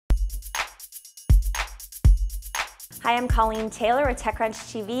Hi, I'm Colleen Taylor with TechCrunch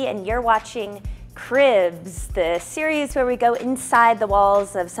TV, and you're watching Cribs, the series where we go inside the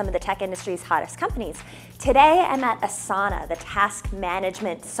walls of some of the tech industry's hottest companies. Today, I'm at Asana, the task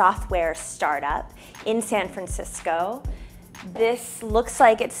management software startup in San Francisco. This looks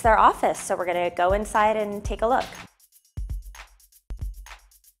like it's their office, so we're gonna go inside and take a look.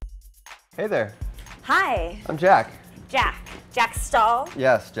 Hey there. Hi. I'm Jack. Jack Stahl.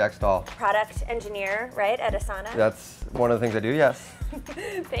 Yes, Jack Stahl. Product engineer, right, at Asana? That's one of the things I do, yes.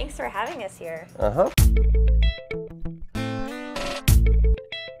 Thanks for having us here. Uh-huh.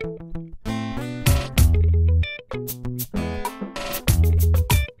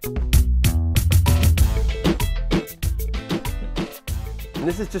 And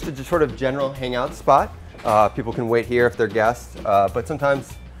this is just a sort of general hangout spot. People can wait here if they're guests, but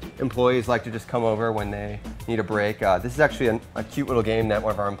sometimes employees like to just come over when they need a break. This is actually a cute little game that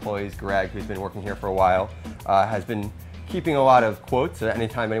one of our employees, Greg, who's been working here for a while, has been keeping a lot of quotes. So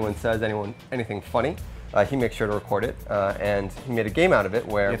anytime anyone says anything funny, he makes sure to record it. And he made a game out of it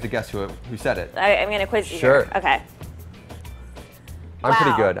where you have to guess who said it. I'm going to quiz you. Sure. Here. Okay. I'm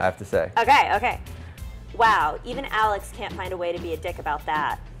pretty good, I have to say. Okay. Wow, even Alex can't find a way to be a dick about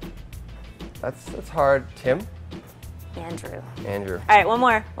that. That's hard. Tim? Andrew. All right,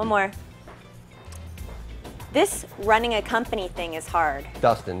 one more. This running a company thing is hard.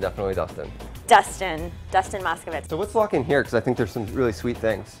 Dustin, definitely Dustin. Dustin Moskovitz. So let's walk in here because I think there's some really sweet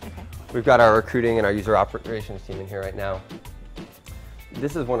things. Okay. We've got our recruiting and our user operations team in here right now.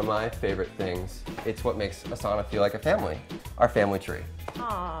 This is one of my favorite things. It's what makes Asana feel like a family, our family tree.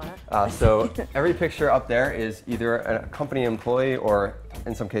 Aww. So every picture up there is either a company employee or,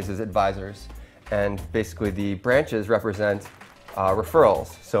 in some cases, advisors. And basically the branches represent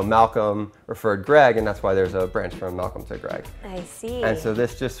referrals. So Malcolm referred Greg, and that's why there's a branch from Malcolm to Greg. I see. And so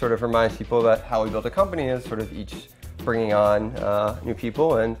this just sort of reminds people that how we build a company is sort of each bringing on new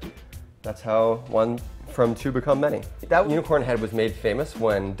people, and that's how one from two become many. That unicorn head was made famous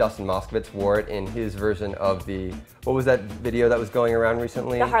when Dustin Moskovitz wore it in his version of the, what was that video that was going around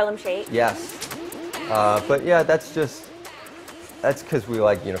recently? The Harlem Shake. Yes. But yeah, that's because we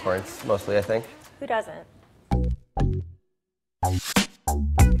like unicorns mostly, I think. Who doesn't?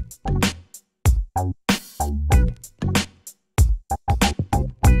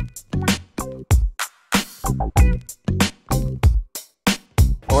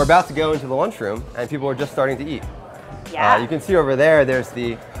 We're about to go into the lunchroom, and people are just starting to eat. Yeah. You can see over there's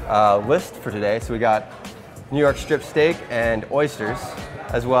the list for today. So we got New York strip steak and oysters,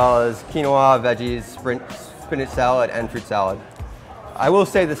 as well as quinoa, veggies, spinach salad, and fruit salad. I will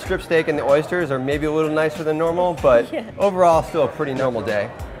say the strip steak and the oysters are maybe a little nicer than normal, but yeah. Overall still a pretty normal day.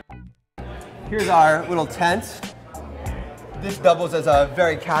 Here's our little tent. This doubles as a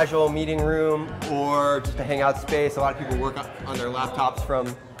very casual meeting room or just a hangout space. A lot of people work on their laptops from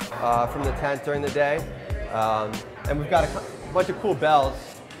the tent during the day. And we've got a bunch of cool bells.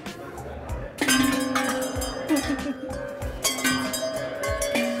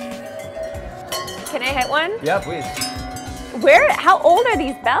 Can I hit one? Yeah, please. How old are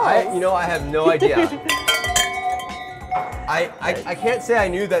these bells? I have no idea. I can't say I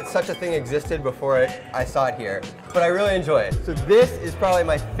knew that such a thing existed before I saw it here, but I really enjoy it. So this is probably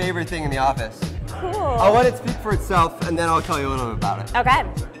my favorite thing in the office. Cool. I'll let it speak for itself, and then I'll tell you a little bit about it. Okay.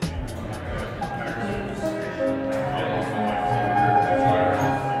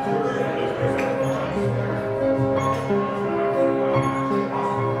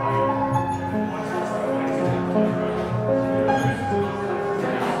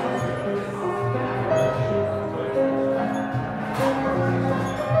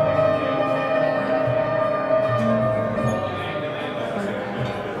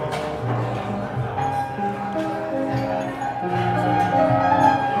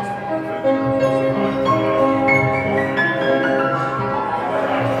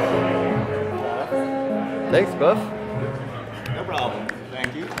 Thanks, Buff. No problem.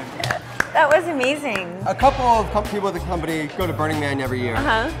 Thank you. That was amazing. A couple of people at the company go to Burning Man every year.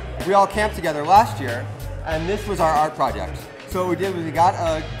 Uh-huh. We all camped together last year, and this was our art project. So what we did was we got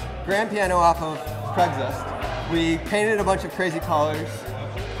a grand piano off of Craigslist. We painted a bunch of crazy colors,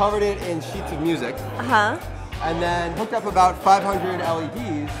 covered it in sheets of music, and then hooked up about 500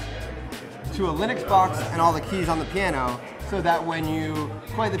 LEDs to a Linux box and all the keys on the piano, so that when you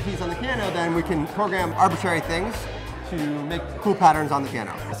play the piece on the piano, then we can program arbitrary things to make cool patterns on the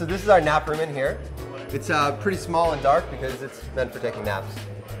piano. So this is our nap room in here. It's pretty small and dark because it's meant for taking naps.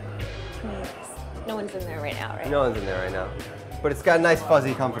 No one's in there right now, right? No one's in there right now. But it's got a nice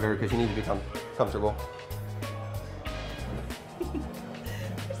fuzzy comforter because you need to become comfortable. I'm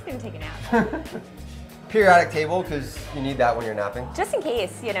just gonna take a nap. periodic table because you need that when you're napping. Just in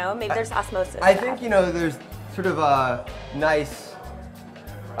case, you know, maybe there's osmosis. I think, you know, there's sort of a nice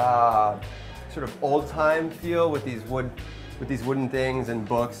sort of old time feel with these wooden things and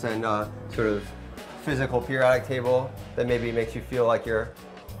books and sort of physical periodic table that maybe makes you feel like you're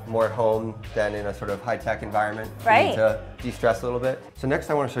more at home than in a sort of high-tech environment. Right. You need to de-stress a little bit. So next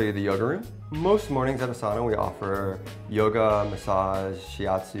I want to show you the yoga room. Most mornings at Asana we offer yoga, massage,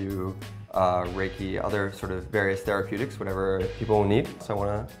 shiatsu, Reiki, other sort of various therapeutics, whatever people will need. So I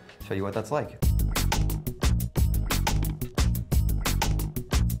want to show you what that's like.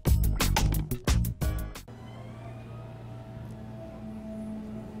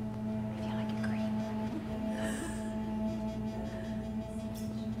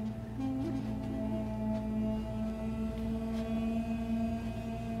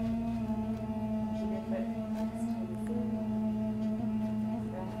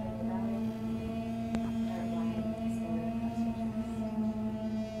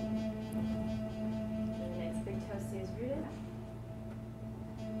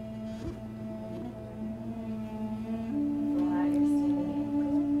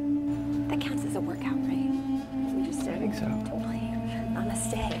 That counts as a workout, right? We just did. I think so. Totally.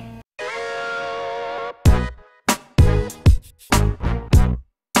 Namaste.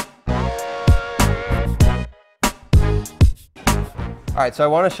 All right, so I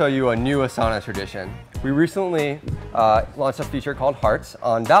want to show you a new Asana tradition. We recently launched a feature called Hearts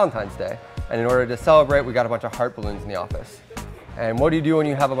on Valentine's Day. And in order to celebrate, we got a bunch of heart balloons in the office. And what do you do when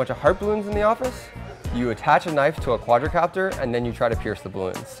you have a bunch of heart balloons in the office? You attach a knife to a quadricopter and then you try to pierce the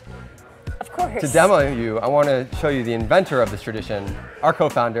balloons. Of course. To demo you, I want to show you the inventor of this tradition, our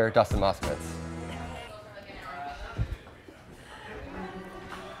co-founder, Dustin Moskovitz.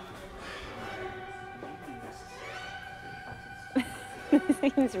 This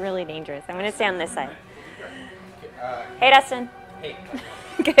seems really dangerous. I'm going to stay on this side. Hey, Dustin. Hey.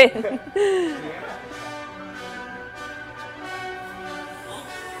 Good.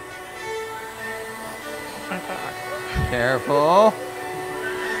 Careful. Oh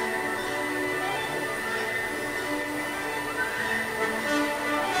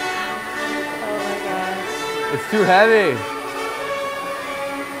my gosh. It's too heavy.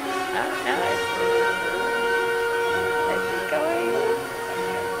 Oh, no, it's going.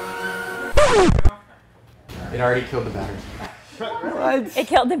 It already killed the battery. What? It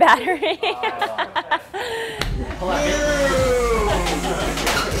killed the battery. Hold on.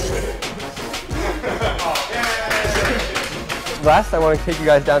 Last, I want to take you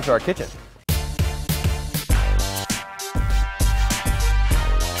guys down to our kitchen.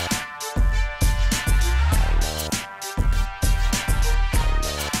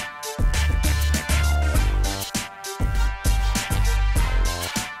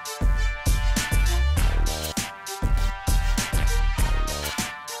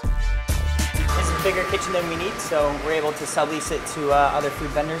 Bigger kitchen than we need, so we're able to sublease it to other food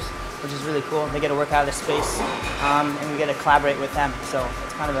vendors, which is really cool. They get to work out of their space, and we get to collaborate with them. So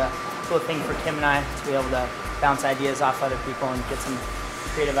it's kind of a cool thing for Kim and I to be able to bounce ideas off other people and get some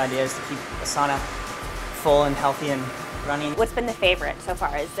creative ideas to keep Asana full and healthy and running. What's been the favorite so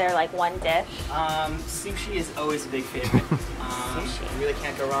far? Is there like one dish? Sushi is always a big favorite. Sushi. You really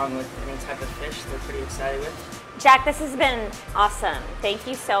can't go wrong with any type of fish. They're pretty excited with. Jack, this has been awesome. Thank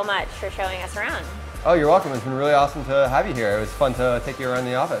you so much for showing us around. Oh, you're welcome. It's been really awesome to have you here. It was fun to take you around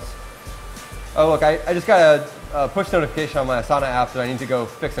the office. Oh, look, I just got a push notification on my Asana app that I need to go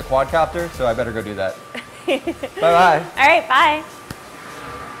fix a quadcopter, so I better go do that. Bye-bye. All right, bye.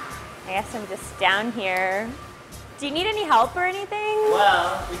 I guess I'm just down here. Do you need any help or anything?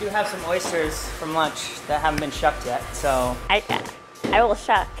 Well, we do have some oysters from lunch that haven't been shucked yet, so. I will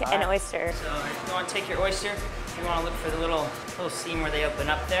shuck an oyster. So you want to take your oyster, you want to look for the little seam where they open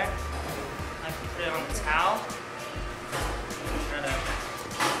up there. I can put it on the towel. Try to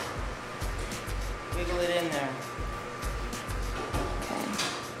wiggle it in there. Okay.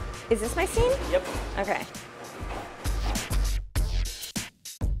 Is this my seam? Yep. Okay.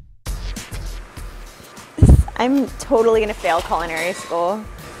 I'm totally gonna fail culinary school.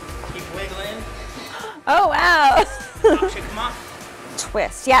 Keep wiggling. Oh wow. Should come off.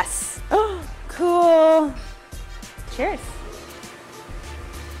 Twist, yes. Oh, cool. Cheers.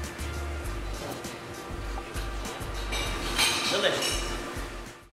 Delicious.